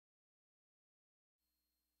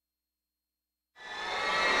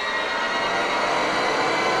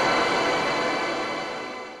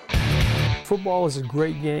football is a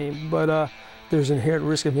great game, but there's inherent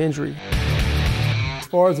risk of injury. As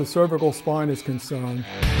far as the cervical spine is concerned,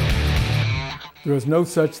 there is no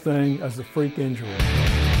such thing as a freak injury.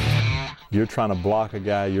 You're trying to block a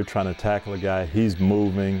guy, you're trying to tackle a guy, he's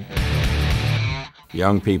moving.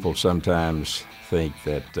 Young people sometimes think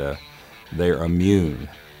that they're immune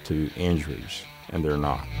to injuries, and they're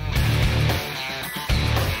not.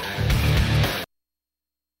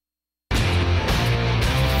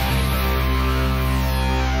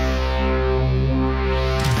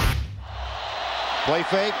 Play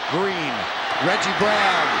fake, Green. Reggie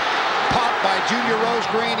Brown. Popped by Junior Rose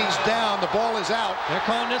Green. He's down. The ball is out. They're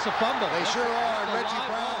calling this a fumble. They sure are. And Reggie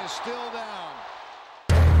Brown is still down.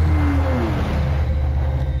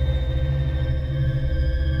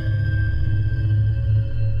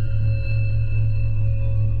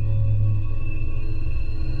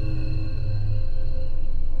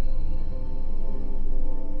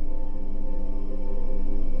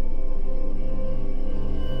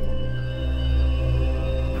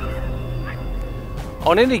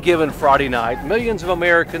 On any given Friday night, millions of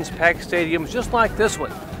Americans pack stadiums just like this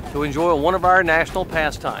one to enjoy one of our national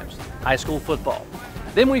pastimes, high school football.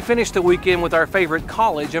 Then we finish the weekend with our favorite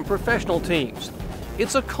college and professional teams.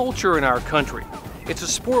 It's a culture in our country. It's a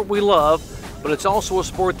sport we love, but it's also a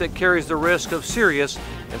sport that carries the risk of serious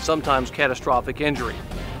and sometimes catastrophic injury.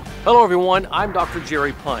 Hello everyone, I'm Dr.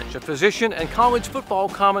 Jerry Punch, a physician and college football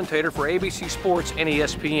commentator for ABC Sports and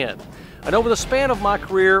ESPN. And over the span of my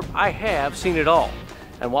career, I have seen it all.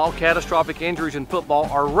 And while catastrophic injuries in football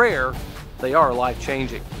are rare, they are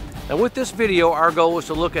life-changing. And with this video, our goal is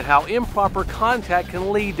to look at how improper contact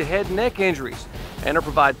can lead to head and neck injuries and to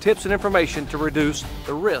provide tips and information to reduce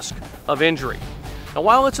the risk of injury. Now,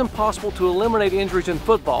 while it's impossible to eliminate injuries in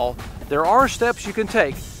football, there are steps you can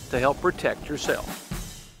take to help protect yourself.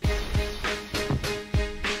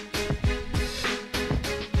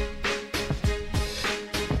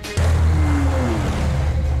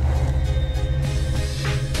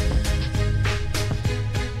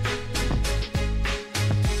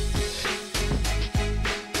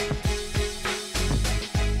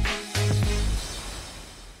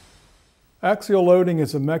 Axial loading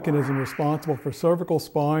is a mechanism responsible for cervical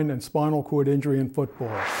spine and spinal cord injury in football.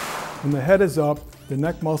 When the head is up, the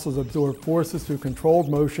neck muscles absorb forces through controlled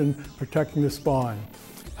motion, protecting the spine.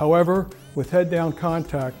 However, with head-down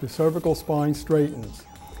contact, the cervical spine straightens.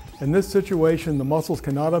 In this situation, the muscles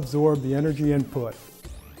cannot absorb the energy input.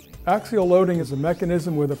 Axial loading is a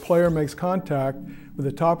mechanism where the player makes contact with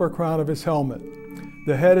the top or crown of his helmet.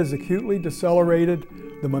 The head is acutely decelerated,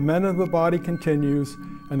 the momentum of the body continues,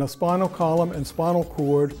 and the spinal column and spinal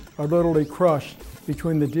cord are literally crushed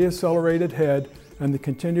between the decelerated head and the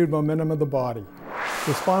continued momentum of the body.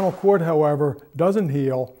 The spinal cord, however, doesn't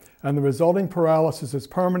heal, and the resulting paralysis is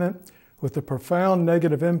permanent, with a profound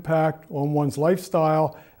negative impact on one's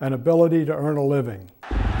lifestyle and ability to earn a living.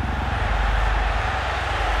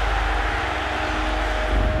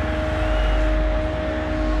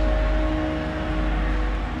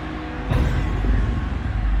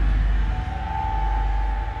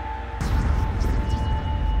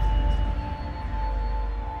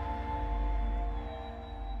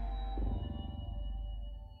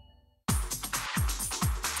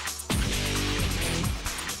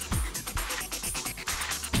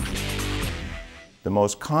 The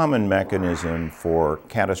most common mechanism for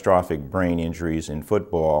catastrophic brain injuries in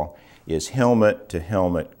football is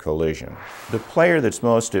helmet-to-helmet collision. The player that's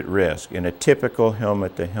most at risk in a typical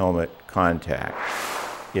helmet-to-helmet contact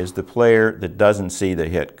is the player that doesn't see the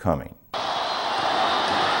hit coming.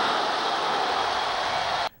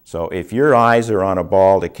 So if your eyes are on a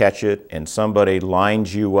ball to catch it and somebody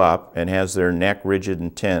lines you up and has their neck rigid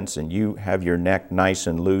and tense and you have your neck nice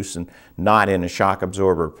and loose and not in a shock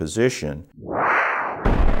absorber position,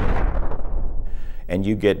 and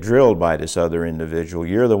you get drilled by this other individual,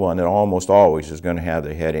 you're the one that almost always is going to have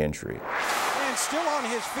the head injury. And still on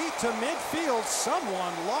his feet to midfield,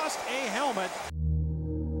 someone lost a helmet.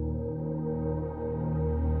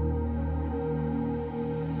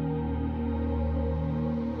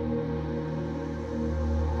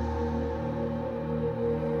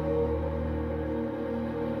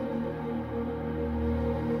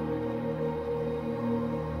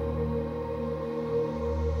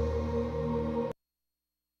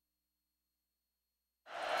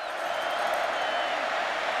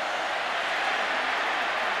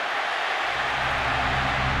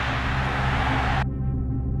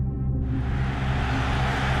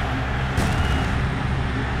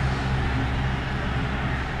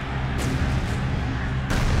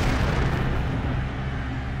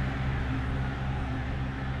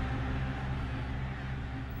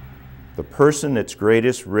 The person that's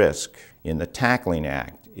greatest risk in the tackling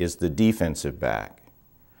act is the defensive back,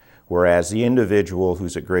 whereas the individual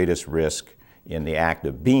who's at greatest risk in the act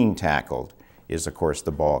of being tackled is, of course,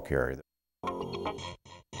 the ball carrier.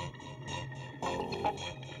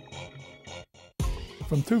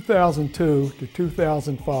 From 2002 to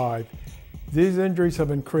 2005, these injuries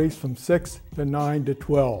have increased from 6 to 9 to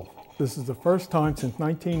 12. This is the first time since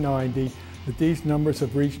 1990 that these numbers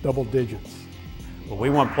have reached double digits. What we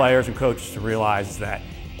want players and coaches to realize is that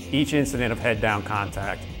each incident of head-down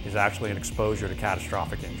contact is actually an exposure to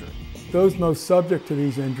catastrophic injury. Those most subject to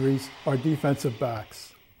these injuries are defensive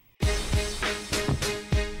backs.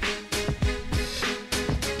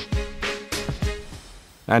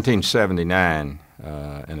 1979,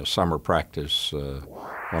 in a summer practice,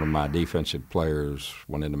 one of my defensive players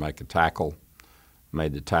went in to make a tackle,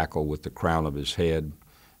 made the tackle with the crown of his head,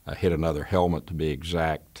 hit another helmet to be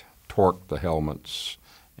exact, torqued the helmets,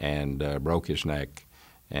 and broke his neck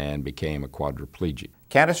and became a quadriplegic.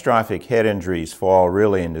 Catastrophic head injuries fall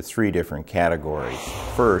really into three different categories.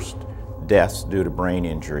 First, deaths due to brain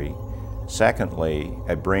injury. Secondly,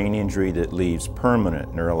 a brain injury that leaves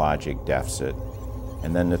permanent neurologic deficit.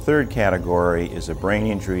 And then the third category is a brain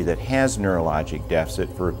injury that has neurologic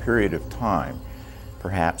deficit for a period of time,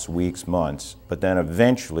 perhaps weeks, months, but then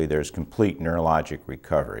eventually there's complete neurologic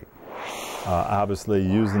recovery. Obviously,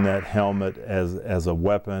 using that helmet as a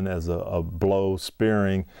weapon, as a blow,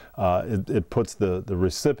 spearing, it puts the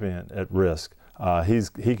recipient at risk.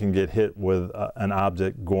 He can get hit with an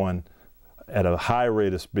object going at a high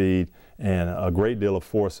rate of speed and a great deal of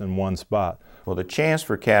force in one spot. Well, the chance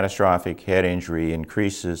for catastrophic head injury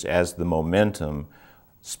increases as the momentum,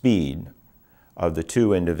 speed of the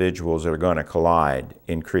two individuals that are going to collide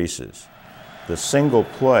increases. The single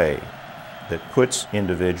play that puts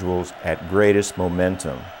individuals at greatest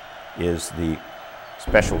momentum is the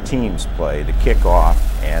special teams play, the kickoff,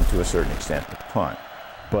 and to a certain extent the punt.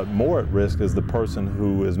 But more at risk is the person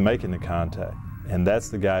who is making the contact. And that's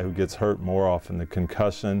the guy who gets hurt more often, the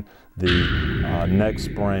concussion, the neck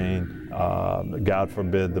sprain, God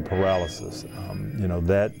forbid, the paralysis. You know,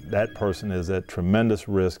 that person is at tremendous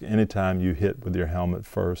risk anytime you hit with your helmet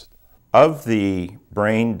first. Of the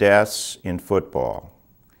brain deaths in football,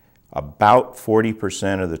 about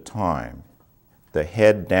 40% of the time, the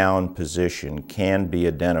head down position can be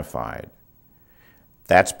identified.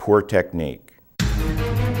 That's poor technique.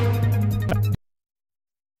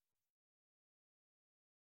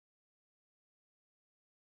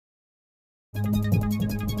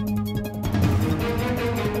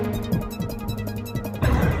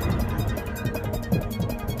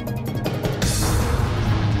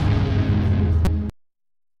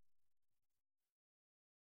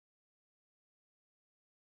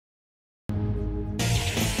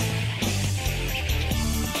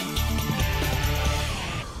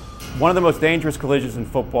 One of the most dangerous collisions in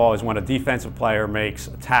football is when a defensive player makes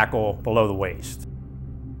a tackle below the waist.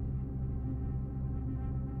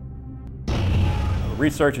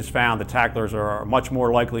 Research has found that tacklers are much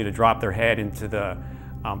more likely to drop their head into the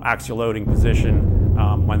axial loading position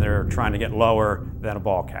when they're trying to get lower than a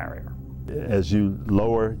ball carrier. As you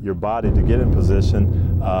lower your body to get in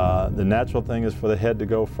position, the natural thing is for the head to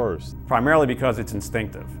go first. Primarily because it's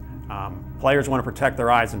instinctive. Players want to protect their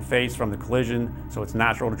eyes and face from the collision, so it's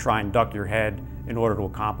natural to try and duck your head in order to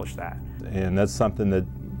accomplish that. And that's something that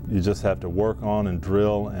you just have to work on and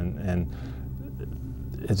drill, and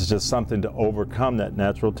it's just something to overcome that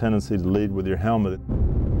natural tendency to lead with your helmet.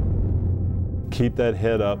 Keep that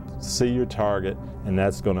head up, see your target, and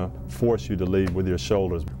that's going to force you to lead with your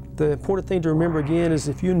shoulders. The important thing to remember again is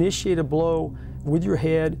if you initiate a blow with your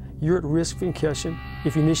head, you're at risk of concussion.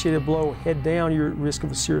 If you initiate a blow head down, you're at risk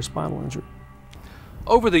of a serious spinal injury.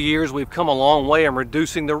 Over the years, we've come a long way in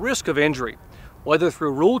reducing the risk of injury. Whether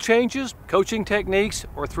through rule changes, coaching techniques,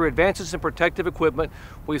 or through advances in protective equipment,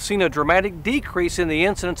 we've seen a dramatic decrease in the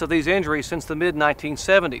incidence of these injuries since the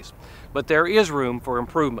mid-1970s. But there is room for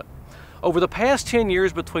improvement. Over the past 10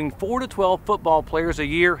 years, between 4 to 12 football players a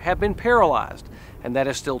year have been paralyzed, and that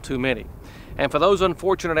is still too many. And for those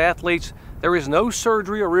unfortunate athletes, there is no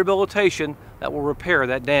surgery or rehabilitation that will repair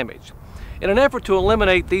that damage. In an effort to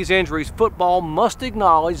eliminate these injuries, football must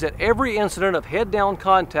acknowledge that every incident of head-down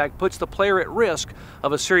contact puts the player at risk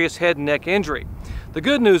of a serious head and neck injury. The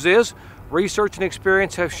good news is, research and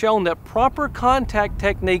experience have shown that proper contact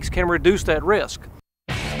techniques can reduce that risk.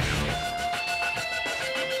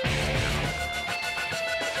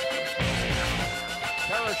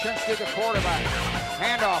 Tarashinsky, the quarterback.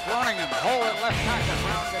 Handoff, running him, hold it, left tackle,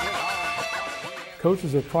 rounded his arm.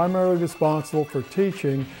 Coaches are primarily responsible for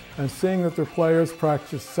teaching and seeing that their players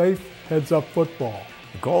practice safe heads-up football.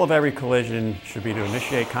 The goal of every collision should be to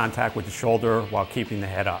initiate contact with the shoulder while keeping the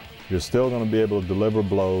head up. You're still going to be able to deliver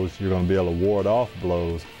blows. You're going to be able to ward off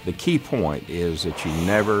blows. The key point is that you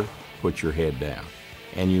never put your head down,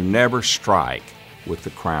 and you never strike with the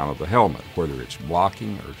crown of the helmet, whether it's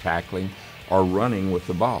blocking or tackling or running with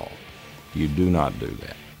the ball. You do not do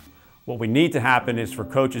that. What we need to happen is for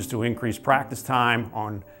coaches to increase practice time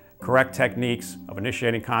on correct techniques of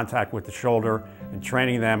initiating contact with the shoulder and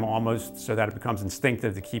training them almost so that it becomes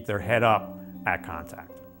instinctive to keep their head up at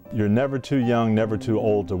contact. You're never too young, never too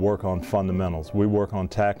old to work on fundamentals. We work on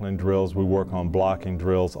tackling drills, we work on blocking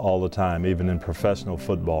drills all the time, even in professional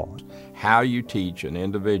football. How you teach an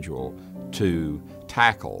individual to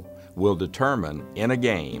tackle will determine in a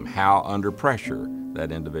game how under pressure that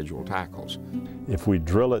individual tackles. If we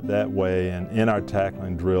drill it that way, and in our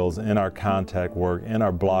tackling drills, in our contact work, in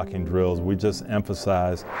our blocking drills, we just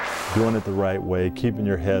emphasize doing it the right way, keeping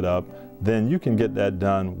your head up, then you can get that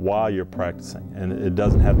done while you're practicing. And it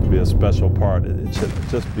doesn't have to be a special part. It should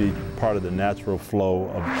just be part of the natural flow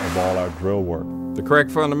of all our drill work. The correct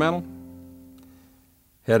fundamental?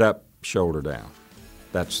 Head up, shoulder down.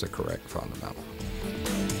 That's the correct fundamental.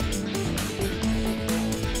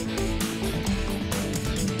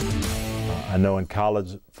 I know in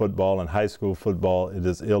college football and high school football, it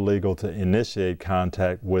is illegal to initiate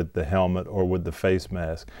contact with the helmet or with the face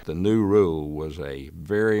mask. The new rule was a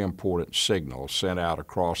very important signal sent out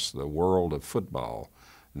across the world of football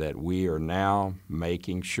that we are now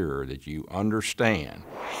making sure that you understand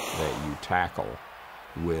that you tackle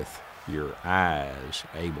with your eyes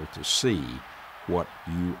able to see what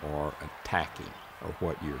you are attacking or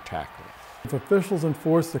what you're tackling. If officials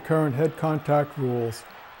enforce the current head contact rules,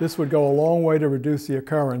 this would go a long way to reduce the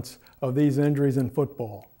occurrence of these injuries in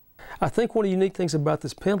football. I think one of the unique things about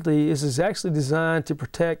this penalty is it's actually designed to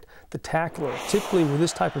protect the tackler. Typically with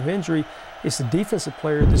this type of injury, it's the defensive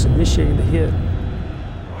player that's initiating the hit.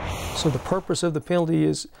 So the purpose of the penalty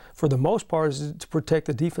is, for the most part, is to protect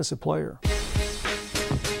the defensive player.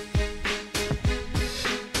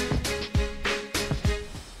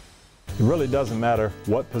 It really doesn't matter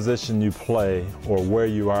what position you play or where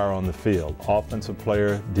you are on the field. Offensive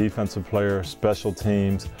player, defensive player, special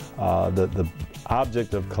teams. The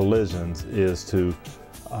object of collisions is to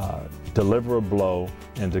deliver a blow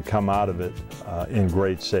and to come out of it in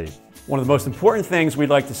great shape. One of the most important things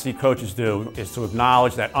we'd like to see coaches do is to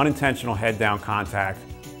acknowledge that unintentional head-down contact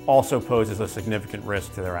also poses a significant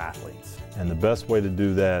risk to their athletes. And the best way to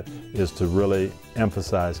do that is to really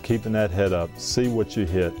emphasize keeping that head up, see what you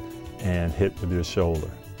hit, and hit with your shoulder.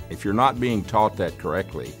 If you're not being taught that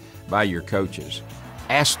correctly by your coaches,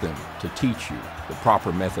 ask them to teach you the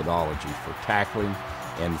proper methodology for tackling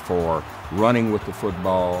and for running with the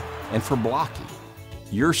football and for blocking.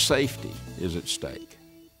 Your safety is at stake.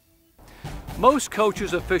 Most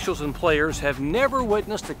coaches, officials, and players have never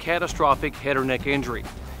witnessed a catastrophic head or neck injury.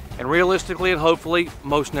 And realistically and hopefully,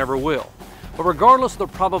 most never will. But regardless of the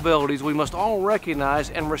probabilities, we must all recognize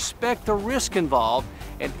and respect the risk involved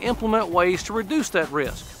and implement ways to reduce that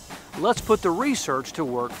risk. Let's put the research to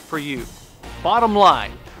work for you. Bottom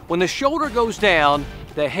line, when the shoulder goes down,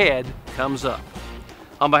 the head comes up.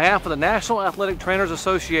 On behalf of the National Athletic Trainers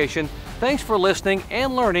Association, thanks for listening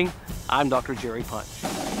and learning. I'm Dr. Jerry Punch.